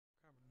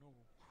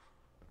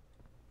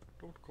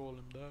Don't call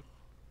him that.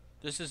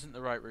 This isn't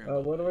the right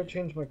room. Where do I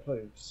change my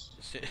clothes?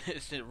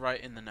 It's right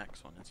in the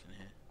next one. It's in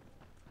here.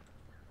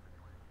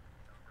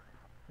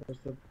 Where's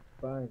the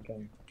bag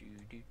again?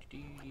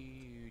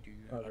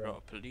 I got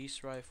a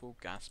police rifle,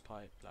 gas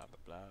pipe, blah blah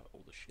blah,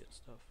 all the shit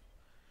stuff.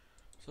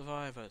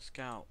 Survivor,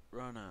 scout,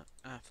 runner,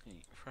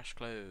 athlete, fresh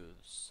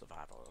clothes,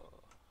 survivor.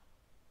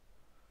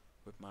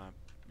 With my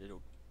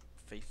little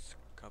face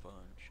cover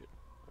and shit.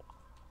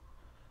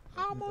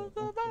 I'm a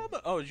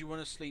survivor. Oh, do you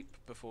want to sleep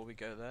before we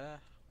go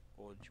there?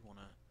 Or do you want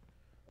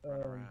to run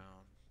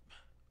around?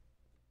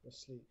 Let's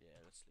sleep. Yeah,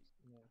 let's sleep.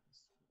 No,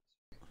 let's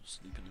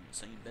Sleeping in the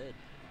same bed.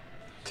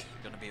 It's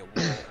gonna be a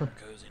warm,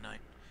 cozy night.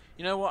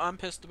 You know what I'm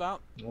pissed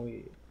about? oh,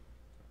 yeah.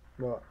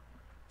 What?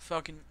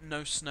 Fucking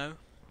no snow.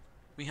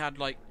 We had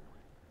like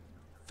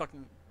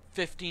fucking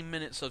 15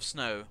 minutes of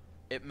snow.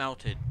 It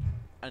melted,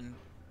 and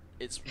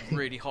it's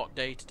really hot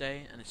day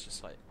today, and it's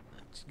just like,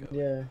 let's go.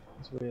 Yeah,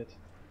 it's weird.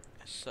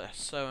 It's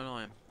so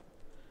annoying.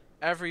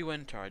 Every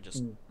winter I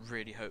just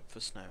really hope for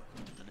snow,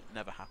 and it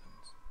never happens.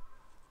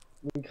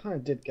 We kind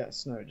of did get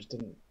snow, it just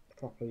didn't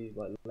properly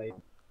like lay.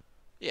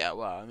 Yeah,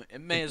 well, I mean,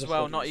 it may as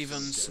well not even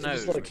snow,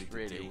 like,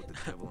 really.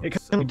 It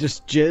kind of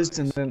just jizzed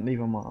and didn't leave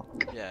a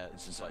mark. Yeah,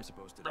 it's just like,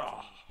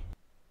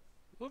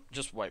 whoop,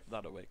 just wipe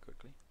that away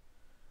quickly.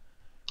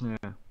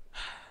 Yeah.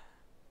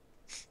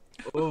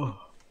 Oh.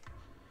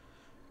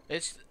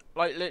 It's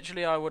like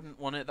literally I wouldn't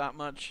want it that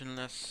much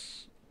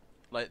unless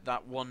like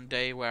that one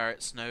day where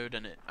it snowed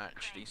and it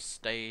actually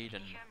stayed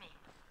and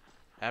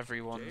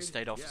everyone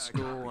stayed off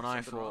school and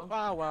I thought,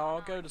 oh well,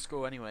 I'll go to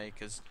school anyway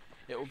because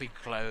it will be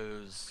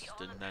closed,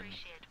 and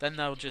then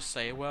they'll just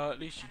say, well, at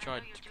least you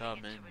tried to come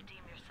in.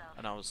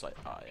 And I was like,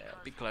 oh yeah,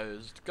 it'll be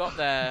closed. Got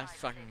there,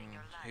 fucking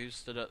who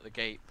stood at the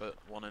gate but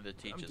one of the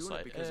teachers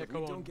like,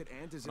 come on.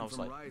 And I was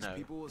like, no,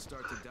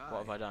 what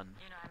have I done?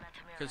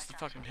 Because the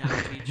fucking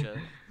head teacher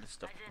and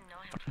stuff.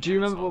 Do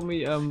you remember when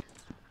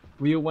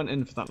we all went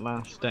in for that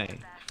last day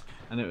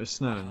and it was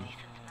snowing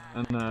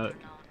and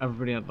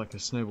everybody had like a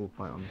snowball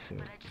fight on the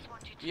field?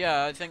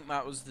 Yeah, I think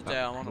that was the day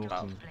I'm on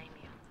about.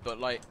 But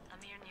like,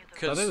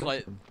 because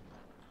like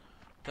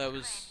there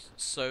was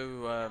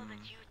so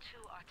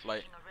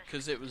like,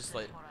 because it was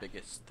like the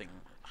biggest thing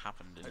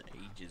happened in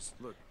ages.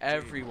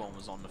 Everyone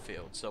was on the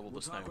field, so all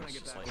the snow was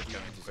just like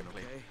going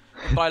quickly.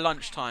 And by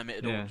lunchtime,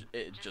 it had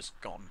just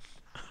gone.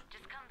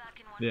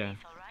 Yeah.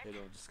 It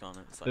all just gone.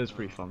 It's like, It was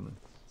pretty fun then.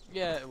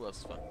 yeah, it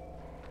was fun.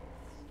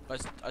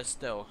 But I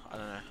still, I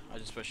don't know. I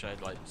just wish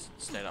I'd like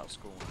stayed out of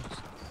school and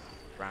just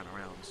ran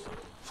around and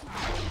stuff.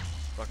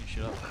 Fucking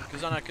shit up.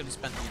 Because then I could have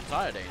spent the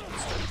entire day in the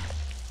snow.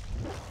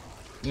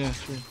 Yeah,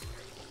 true.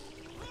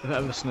 If it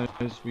ever snows,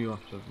 we will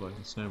have to have like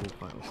a snowball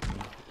fight or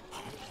something.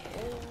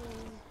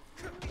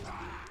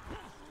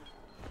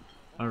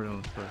 I really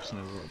want to throw a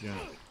snowball at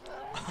Jack.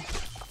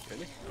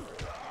 Really?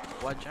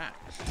 Why Jack?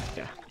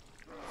 Yeah.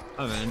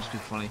 I don't know, just be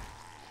funny.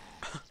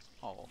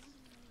 Oh.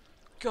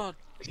 God.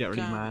 Get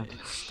really mad.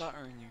 It's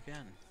stuttering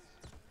again.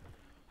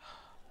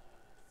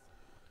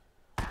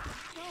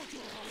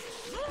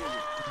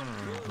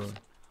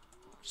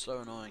 So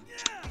annoying.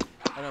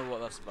 I don't know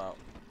what that's about.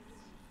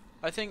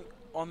 I think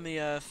on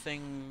the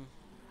thing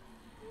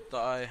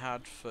that I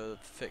had for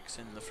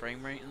fixing the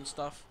frame rate and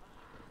stuff,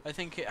 I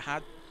think it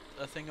had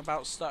a thing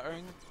about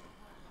stuttering,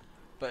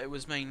 but it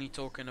was mainly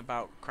talking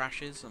about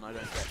crashes, and I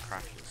don't get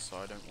crashes, so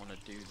I don't want to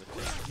do the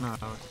thing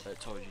that it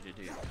told you to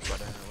do, so I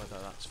don't know whether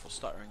that's for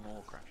stuttering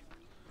or crash.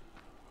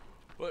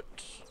 But,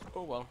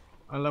 oh well.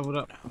 I leveled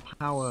up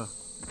power.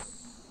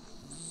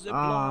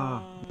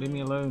 Leave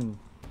me alone.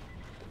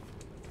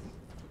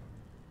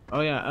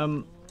 Oh yeah,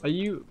 are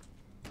you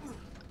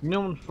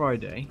know on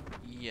Friday?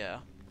 Yeah.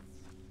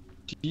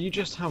 Do you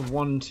just have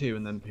 1, 2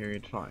 and then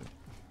period 5?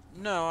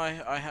 No,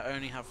 I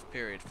only have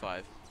period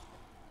 5.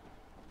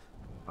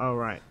 Oh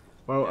right.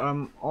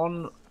 Well,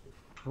 on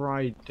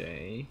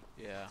Friday.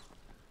 Yeah.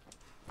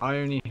 I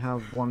only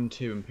have 1,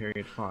 2 and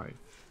period 5.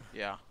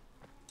 Yeah.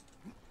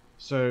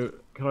 So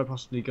could I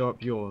possibly go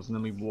up yours and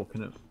then we walk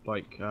in at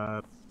like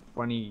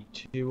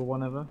 22 or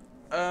whatever?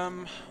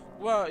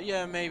 Well,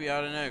 yeah, maybe, I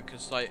don't know,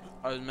 because like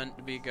I was meant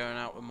to be going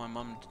out with my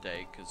mum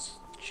today because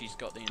she's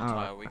got the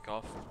entire week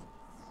off.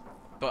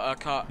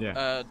 But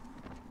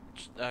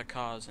her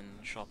car's in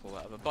the shop or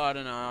whatever. But I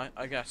don't know.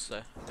 I guess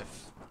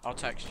if I'll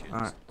text you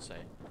and say.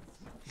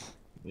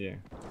 Yeah.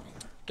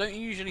 Don't you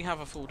usually have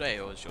a full day,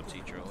 or is your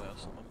teacher away or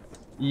something?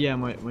 Yeah,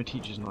 my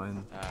teacher's not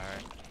in.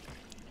 Alright.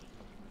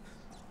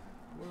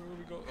 Where are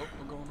we going? Oh,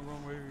 we're going the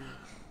wrong way.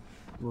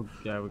 Well,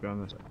 yeah, we're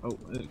going this way. Oh,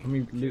 can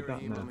we loot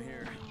that now?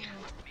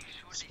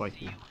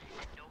 Spiky.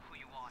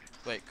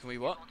 Wait, can we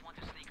what?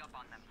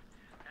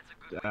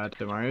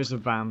 Don't worry, it was a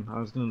ban.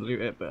 I was gonna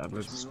loot it, but I had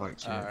loads of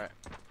spikes. Alright.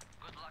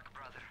 Good luck,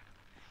 brother.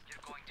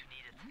 You're going to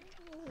need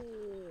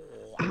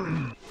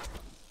it.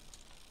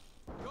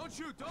 Don't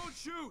shoot! Don't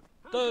shoot!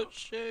 Don't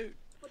shoot!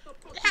 What the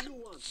fuck do you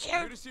want?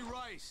 Here to see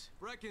Rice.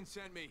 Brecken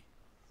sent me.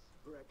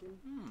 Brecken?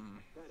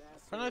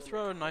 Can I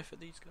throw a knife at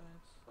these guys?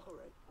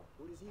 Alright.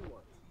 What does he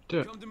want? Do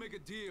it. Come to make a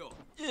deal.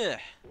 Yeah.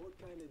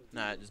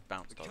 Nah, it just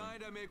bounced The on.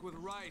 kind I make with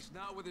rice,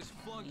 not with his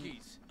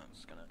flunkies. I'm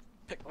just gonna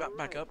pick that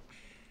back up.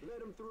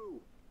 Let him through.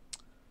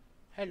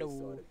 Hello.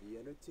 Thought it'd be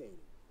entertaining.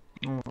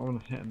 Oh, I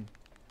want to hit him.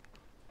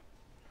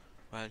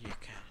 Well, you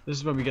can. This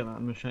is where we get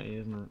that machete,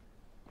 isn't it?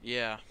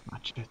 Yeah.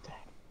 Machete.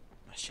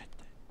 Machete.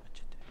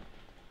 Machete.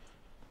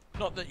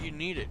 Not that you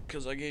need it,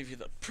 because I gave you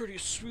that pretty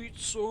sweet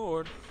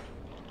sword.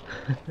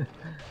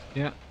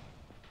 Yeah.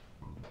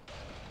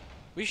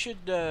 We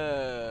should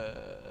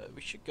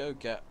go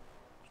get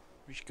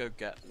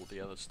all the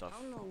other stuff.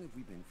 How long have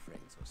we been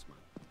friends, Osman?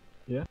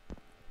 Yeah.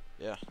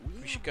 Yeah.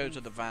 We should go to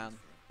the van,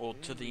 or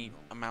to the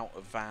amount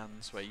of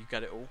vans where you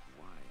get it all.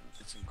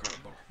 It's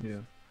incredible.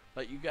 Yeah.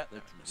 Like you get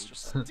them, it's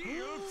just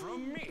Deal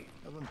from me.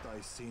 Haven't I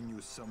seen you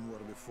somewhere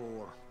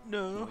before?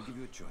 no, I'll give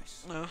you a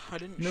choice. no, I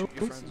didn't No, shoot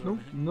your friends or no,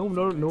 anything. no,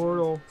 no, no at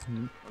all.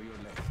 Or your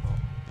left.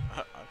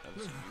 I've never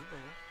seen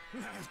you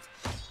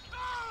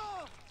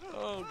before.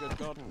 Oh, good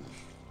God.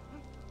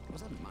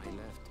 Was that my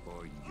left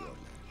or your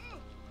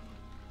left?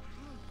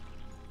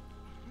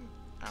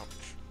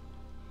 Ouch.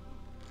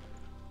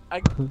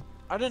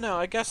 I don't know,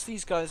 I guess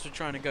these guys were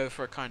trying to go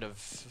for a kind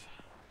of,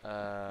 You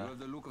have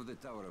the look of the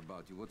tower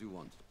about you. What do you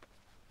want?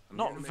 I'm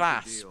not here to make a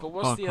Vass, deal. but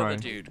what's Far the other Cry.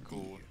 dude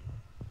called?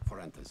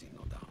 Fantasy,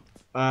 no doubt.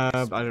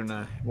 I don't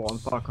know. What, on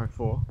Far Cry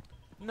 4?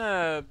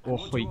 No, Or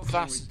Hoyt?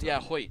 Vass, yeah,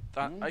 Hoyt.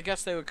 That, I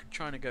guess they were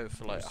trying to go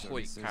for like a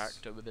Hoyt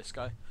character with this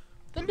guy.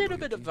 A little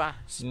bit of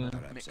Vass Yeah.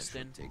 Perhaps I mixed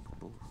should in. take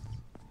both.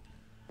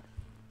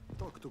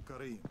 Talk to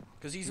Karim.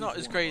 Because he's not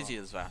as crazy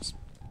as Vass. Do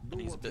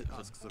And he's a what bit he of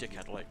asks a of you,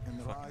 dickhead like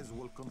and fucking Rise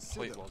will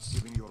consider was.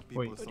 giving your people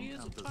Wait. But some he is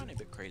a fantasy. tiny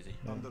bit crazy.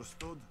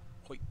 Understood?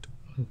 Hoyt.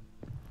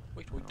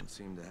 Hoyt, I Hoyt. don't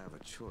seem to have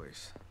a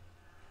choice.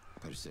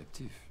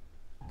 Perceptive.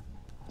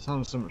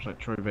 Sounds so much like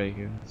Troy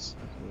Baker. It's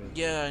weird.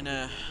 Yeah, I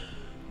know.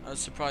 I was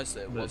surprised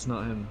that it But it's wasn't.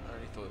 not him. I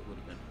really thought it would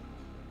have been.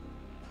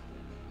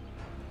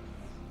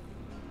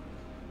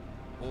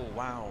 Oh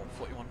wow,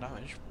 41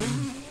 damage.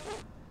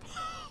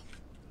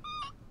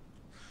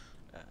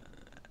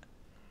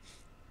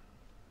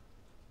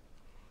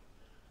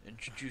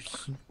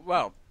 Introduce.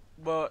 Well,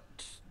 what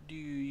do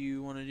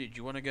you want to do? Do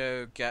you want to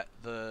go get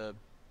the?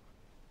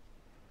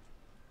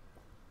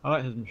 I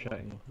like his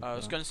machete. I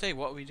was going to say,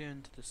 what are we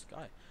doing to this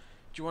guy?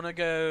 Do you want to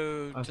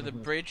go I to the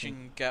think bridge that's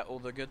and get all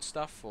the good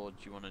stuff, or do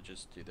you want to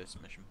just do this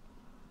mission?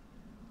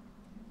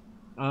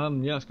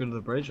 Yeah, let's go to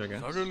the bridge, I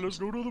guess. Okay, let's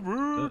go to the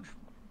bridge.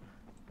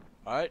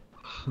 Alright.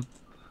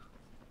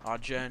 Our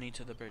journey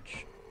to the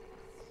bridge.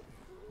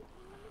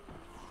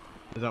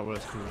 Is that what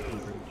it's called? The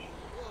bridge?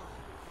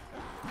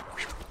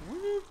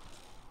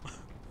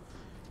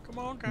 Come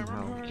on,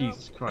 Cameron. Wow, hurry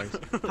Jesus Christ.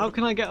 How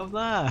can I get up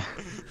there?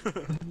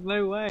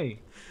 No way.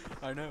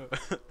 up. I know.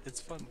 It's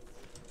fun.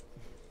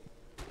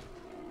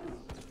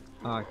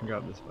 Oh, I can go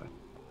up this way.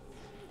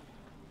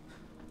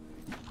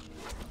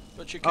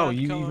 But you can't Oh,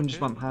 you come even up just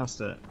here. went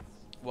past it.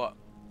 What?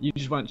 You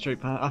just went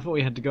straight past. I thought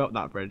we had to go up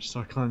that bridge, so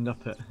I climbed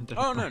up it. a different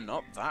Oh no, way.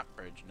 not that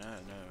bridge. No,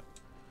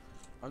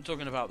 no. I'm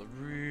talking about the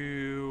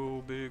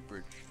real big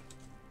bridge.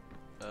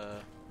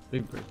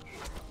 Big bridge.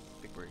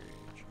 Big bridge.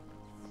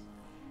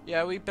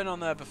 Yeah, we've been on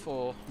there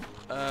before.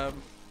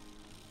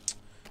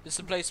 It's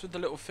the place with the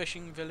little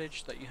fishing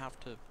village that you have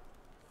to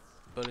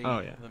bully Oh,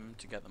 yeah. them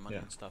to get the money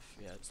Yeah. and stuff.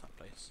 Yeah, it's that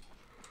place.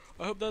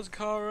 I hope there's a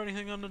car or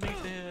anything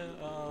underneath here.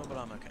 But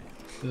I'm okay.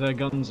 Is there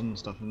guns and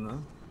stuff in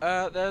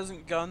there? There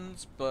isn't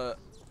guns, but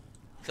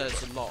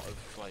there's a lot of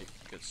like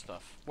good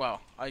stuff.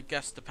 Well, I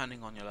guess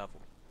depending on your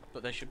level,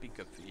 but they should be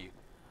good for you.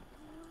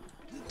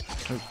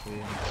 Hopefully,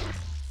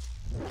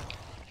 yeah.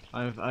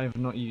 I've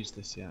not used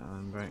this yet.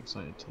 I'm very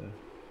excited to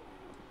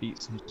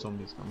beat some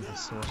zombies on this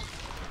sword.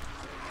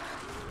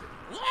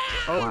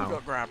 Oh, wow. we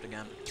got grabbed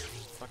again.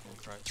 Fucking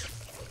Christ.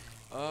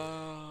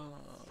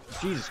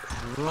 Jesus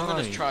Christ. I'm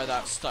gonna just try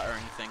that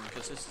stuttering thing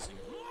because this is.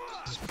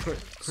 This is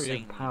pretty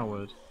insane.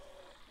 overpowered.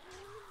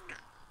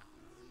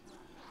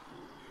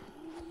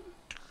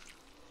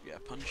 Yeah,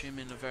 punch him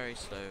in a very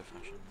slow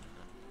fashion.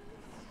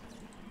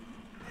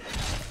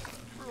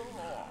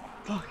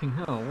 Fucking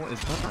hell, what is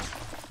that?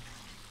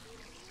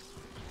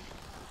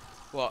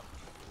 What?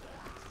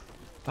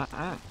 That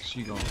axe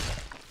you got?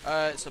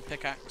 It's a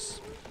pickaxe.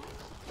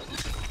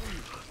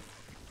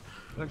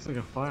 It looks like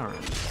a fire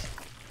axe.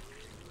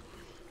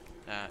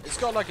 It's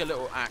got like a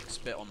little axe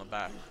bit on the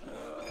back.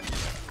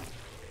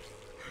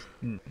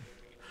 Hmm.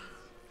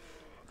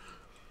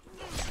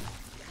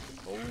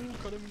 Oh,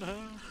 cut him in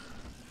half.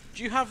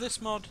 Do you have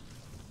this mod?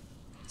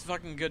 It's a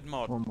fucking good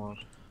mod. One mod.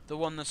 The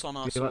one that's on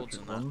our The swords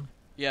electric and that. one?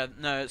 Yeah,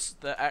 no, it's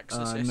the Axe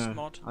Assist No.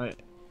 mod. I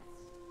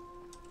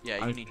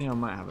Yeah, you need think I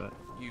might have it.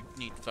 you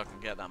need to fucking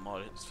get that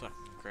mod. It's fucking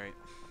great.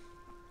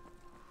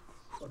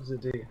 What does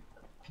it do?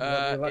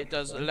 It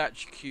does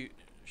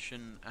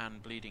electrocution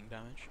and bleeding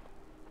damage.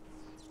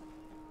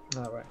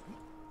 Oh, right.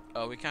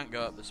 Oh, we can't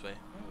go up this way.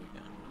 Oh, we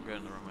can. I'm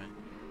going the wrong way.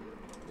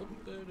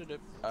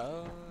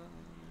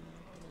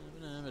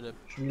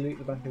 Should we loot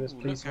the back of this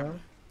Ooh, police look, van?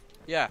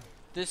 Yeah,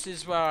 this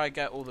is where I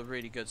get all the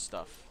really good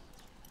stuff.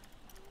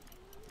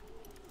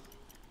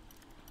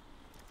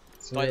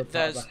 So Like, you're part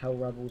of there's- the Hell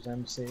Rebels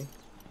MC.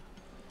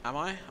 Am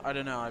I? I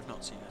don't know. I've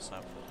not seen this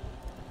outfit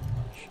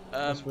much.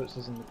 That's what it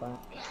says in the back.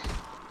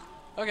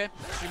 Okay.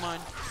 Do you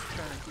mind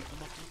trying to keep them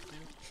off me?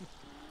 Maybe?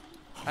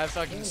 I have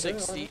fucking Yeah,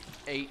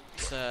 68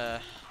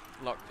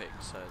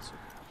 lockpicks, so it's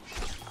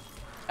okay.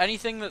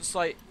 Anything that's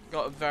like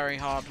got a very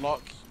hard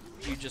lock,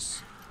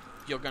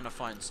 you're gonna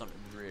find something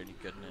really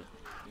good in it.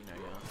 You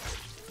know, yeah.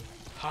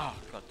 Ah,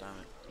 god damn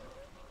it.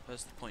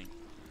 Where's the point?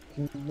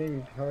 Can you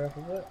maybe hurry up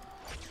a bit?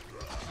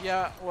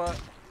 Yeah, well,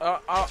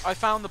 I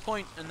found the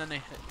point, and then they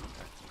hit.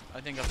 I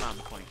think I found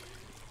the point.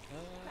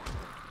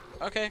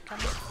 Okay, come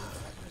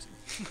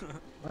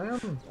on. I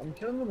am. I'm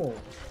killing them all.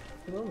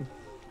 Come on.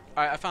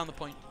 Alright, I found the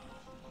point.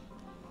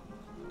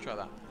 Try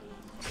that.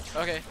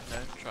 Okay, no,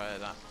 try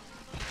that.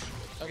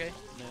 Okay,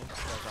 no,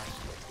 try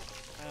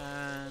that.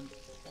 And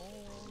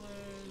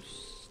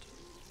almost.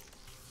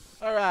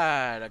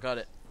 Alright, I got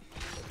it.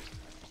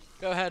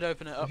 Go ahead,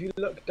 open it up. If you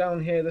look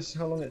down here, this is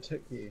how long it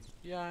took you.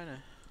 Yeah, I know.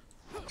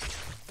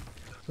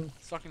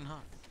 It's fucking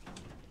hard.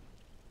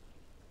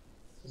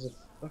 There's a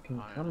fucking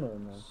Iron. camera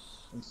in there.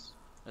 It's...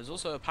 There's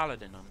also a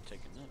paladin, I'm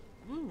taking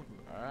that. Woo!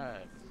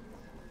 Alright.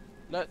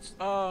 Let's.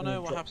 Oh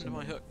no, what drop happened to my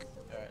something. hook?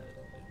 Alright.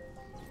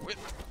 Whip.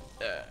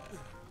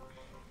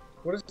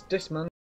 What is dismantle?